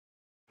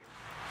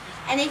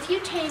And if you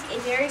take a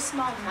very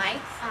small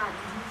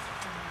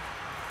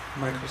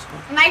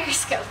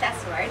microscope,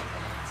 that's the word,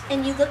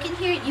 and you look in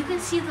here, you can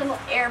see little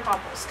air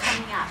bubbles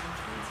coming up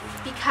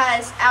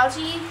because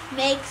algae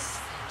makes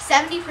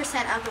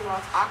 70% of the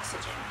world's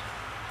oxygen.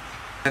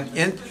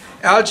 And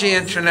Algae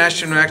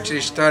International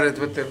actually started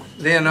with the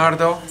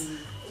Leonardo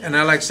and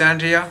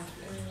Alexandria,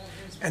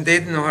 and they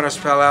didn't know how to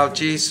spell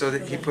algae, so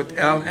he put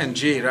L and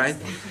G, right?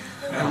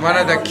 And one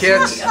of the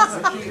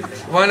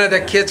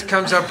kids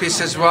comes up, he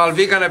says, well,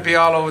 we're going to be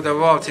all over the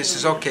world. He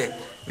says, okay,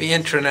 we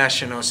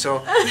international.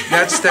 So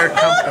that's their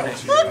company,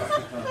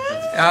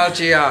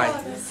 LGI.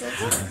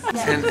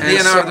 And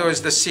Leonardo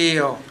is the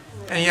CEO,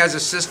 and he has a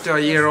sister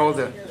a year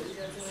older.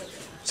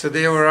 So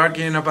they were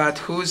arguing about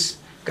who's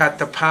got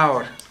the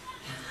power.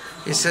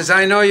 He says,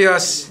 I know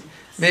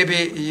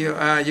maybe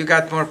you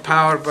got more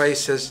power, but he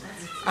says,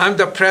 I'm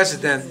the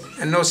president,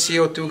 and no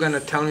CO2 going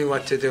to tell me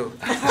what to do.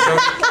 So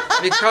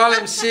we call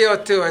him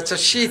CO2. It's a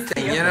she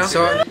thing, you know.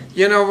 So,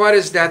 you know, what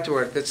is that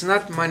worth? It's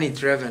not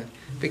money-driven,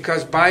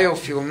 because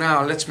biofuel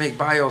now, let's make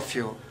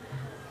biofuel.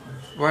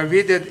 What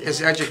we did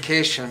is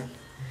education.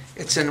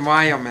 It's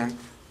environment.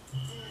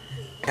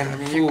 And I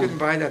mean, you couldn't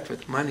buy that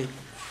with money.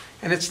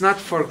 And it's not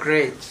for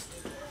grades.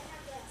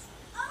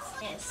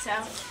 So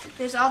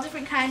there's all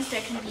different kinds.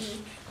 There can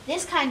be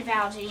this kind of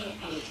algae,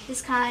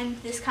 this kind.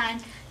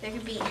 There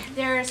could be,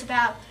 there's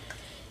about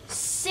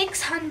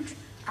 70,000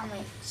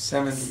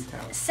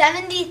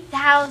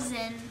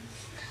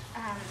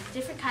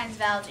 different kinds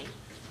of algae.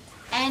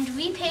 And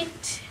we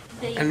picked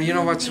the... And you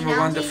know what's the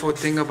wonderful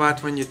thing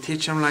about when you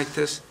teach them like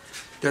this?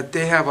 That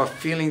they have a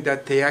feeling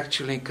that they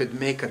actually could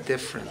make a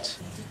difference.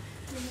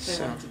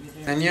 So,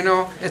 and you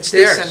know, it's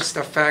they sense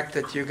the fact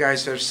that you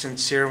guys are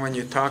sincere when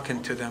you're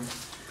talking to them.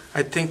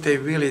 I think they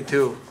really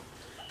do.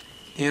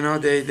 You know,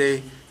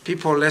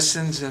 people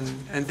listens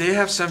and they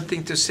have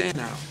something to say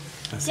now.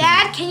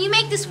 Dad, can you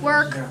make this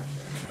work? Yeah.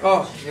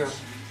 Oh, yeah.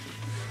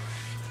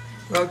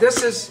 Well,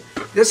 this is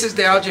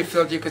the algae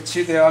field. You could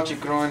see the algae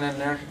growing in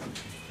there.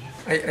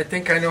 I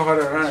think I know how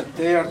to run it.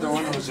 They are the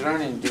one who's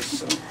running this.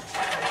 So.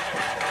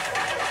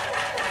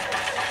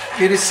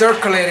 It is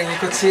circulating. You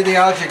could see the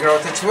algae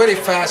growth. It's very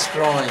fast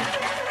growing.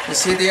 You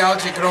see the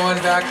algae growing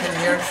back in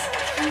here?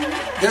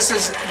 This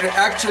is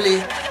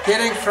actually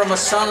getting from a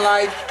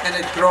sunlight, and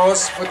it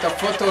grows with the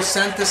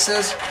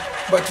photosynthesis,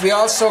 but we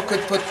also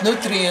could put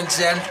nutrients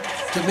in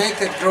to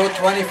make it grow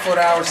 24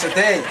 hours a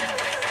day.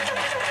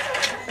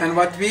 And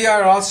what we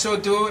are also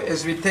do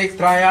is we take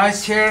dry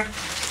ice here,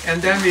 and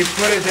then we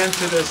put it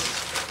into this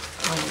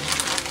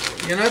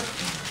unit.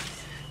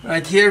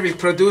 Right here we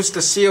produce the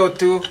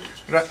CO2.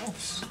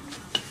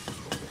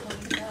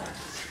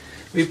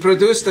 We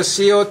produce the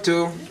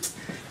CO2,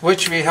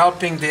 which we're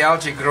helping the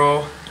algae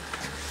grow.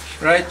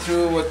 Right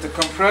through with the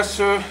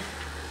compressor.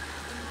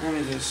 Let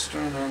me just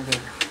turn on the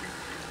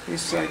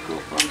recycle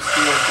pump,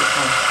 CO2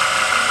 pump.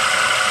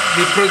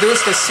 We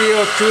produce the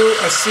CO2.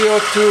 A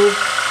CO2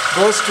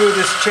 goes through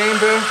this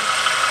chamber.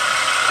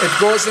 It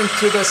goes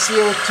into the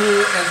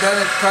CO2, and then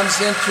it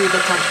comes into the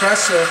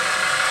compressor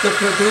to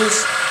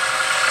produce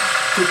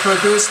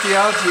the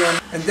algae.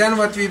 And then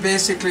what we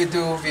basically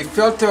do, we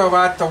filter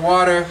out the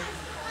water.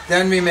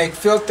 Then we make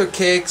filter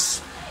cakes.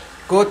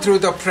 Go through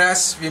the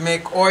press, we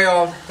make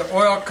oil. The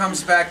oil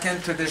comes back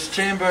into this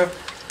chamber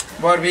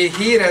where we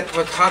heat it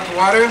with hot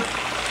water.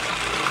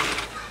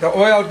 The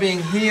oil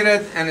being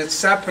heated, and it's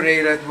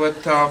separated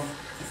with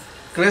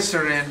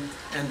glycerin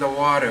and the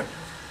water.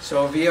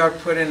 So we are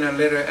putting a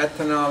little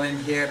ethanol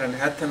in here, and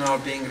ethanol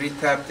being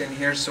retapped in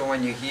here, so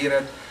when you heat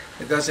it,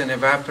 it doesn't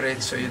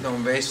evaporate, so you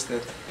don't waste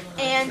it.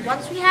 And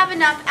once we have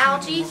enough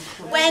algae,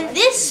 when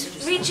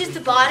this reaches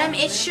the bottom,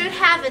 it should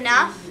have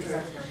enough.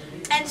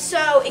 And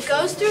so it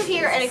goes through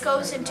here, and it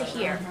goes into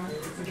here.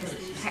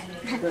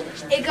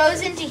 It goes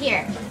into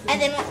here.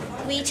 And then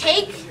we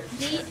take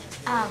the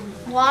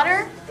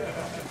water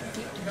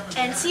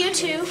and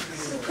CO2,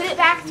 we put it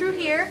back through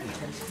here,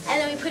 and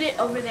then we put it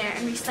over there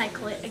and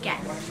recycle it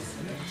again.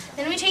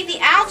 Then we take the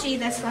algae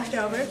that's left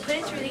over, put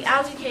it through the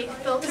algae cake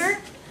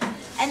filter,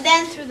 and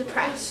then through the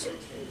press.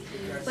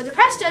 What the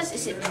press does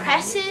is it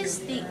presses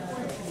the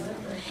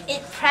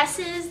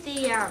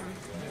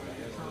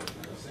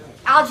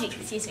algae,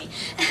 excuse me.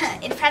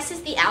 It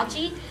presses the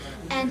algae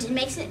and it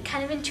makes it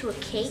kind of into a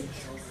cake.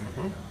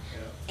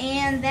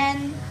 And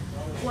then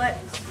the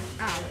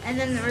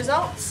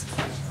results,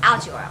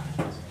 algae oil.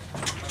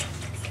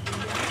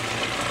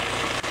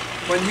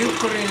 When you're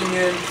putting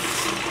in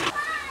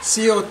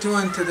CO2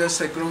 into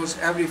this, it grows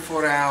every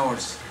 4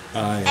 hours.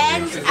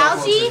 And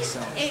algae,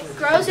 it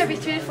grows every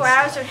 3 to 4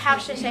 hours, or how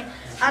should I say,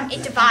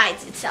 it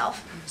divides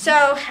itself.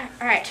 So,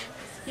 all right.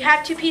 You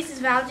have two pieces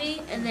of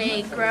algae, and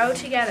they grow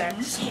together,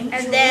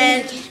 and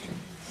then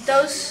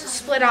those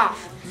split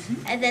off,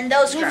 and then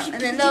those grow, and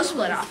then those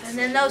split off, and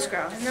then those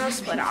grow, and those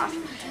split off,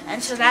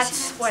 and so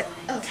that's what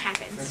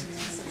happens.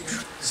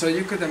 So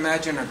you could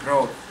imagine a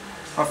growth,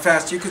 how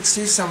fast. You could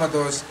see some of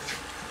those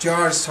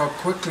jars, how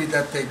quickly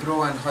that they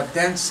grow, and how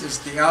dense is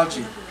the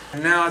algae.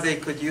 And now they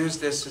could use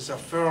this as a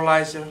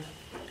fertilizer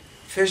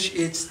fish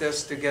eats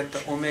this to get the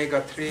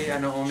omega-3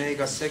 and the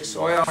omega-6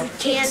 oil. And,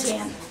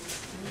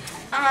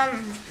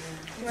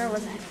 where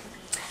was I?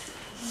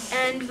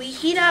 And we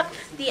heat up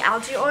the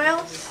algae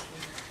oil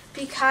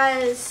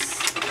because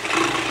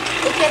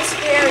it gets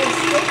very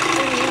thick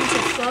and needs to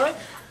float.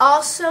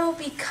 Also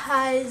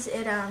because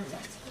it,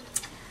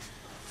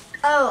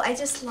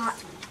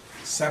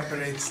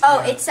 Separates.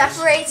 It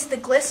separates the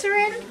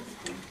glycerin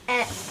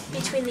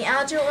between the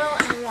algae oil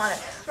and water.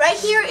 Right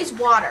here is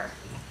water.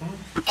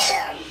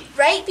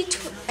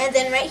 And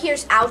then right here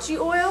is algae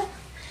oil.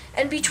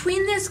 And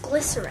between this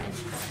glycerin.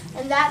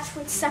 And that's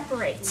what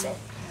separates it.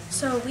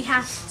 So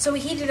we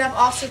heat it up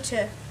also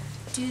to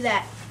do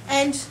that.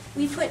 And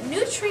we put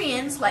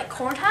nutrients like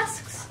corn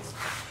husks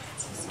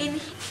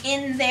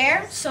in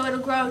there, so it'll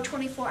grow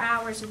 24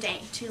 hours a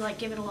day to like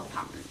give it a little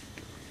pop.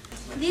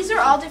 These are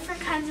all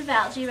different kinds of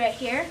algae right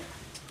here.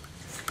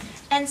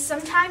 And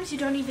sometimes you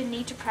don't even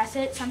need to press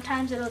it.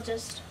 Sometimes it'll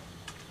just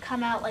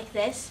come out like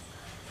this.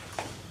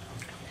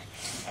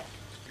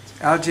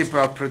 Algae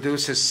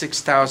produces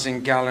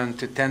 6,000 gallon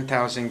to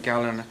 10,000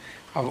 gallon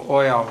of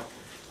oil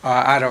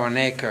out of an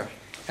acre.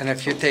 And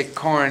if you take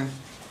corn,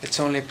 it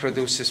only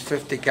produces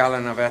 50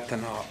 gallon of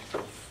ethanol.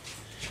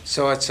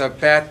 So it's a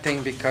bad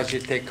thing because you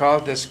take all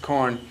this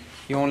corn,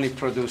 you only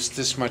produce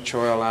this much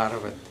oil out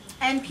of it.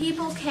 And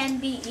people can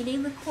be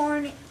eating the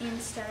corn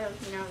instead of,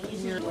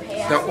 using the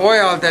hay. The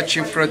oil that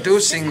you're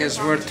producing is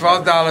worth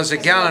 $12 a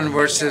gallon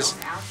versus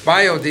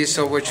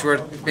biodiesel, which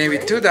worth maybe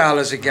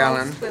 $2 a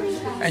gallon.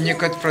 And you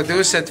could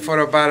produce it for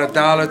about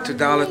 $1 to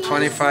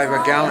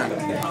 $1.25 a gallon.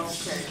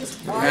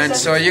 And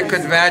so you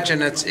could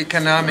imagine it's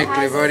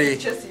economically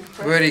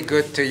very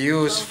good to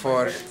use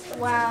for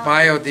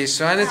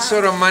biodiesel. And it's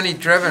sort of money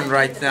driven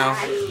right now.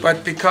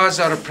 But because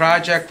of the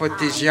project with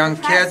these young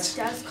kids,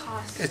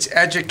 it's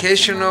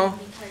educational,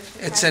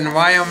 it's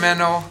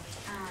environmental,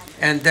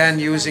 and then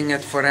using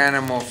it for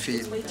animal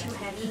feed.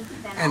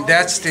 And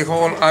that's the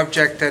whole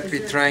object that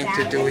we're trying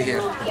to do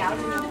here.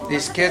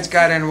 These kids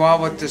got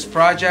involved with this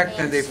project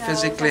and they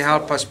physically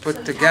help us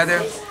put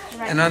together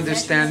and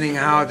understanding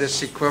how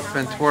this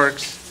equipment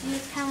works.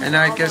 And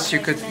I guess you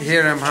could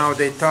hear them how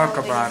they talk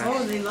about it.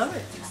 Oh, they love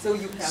it. So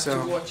you have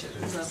to watch it.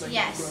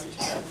 Yes.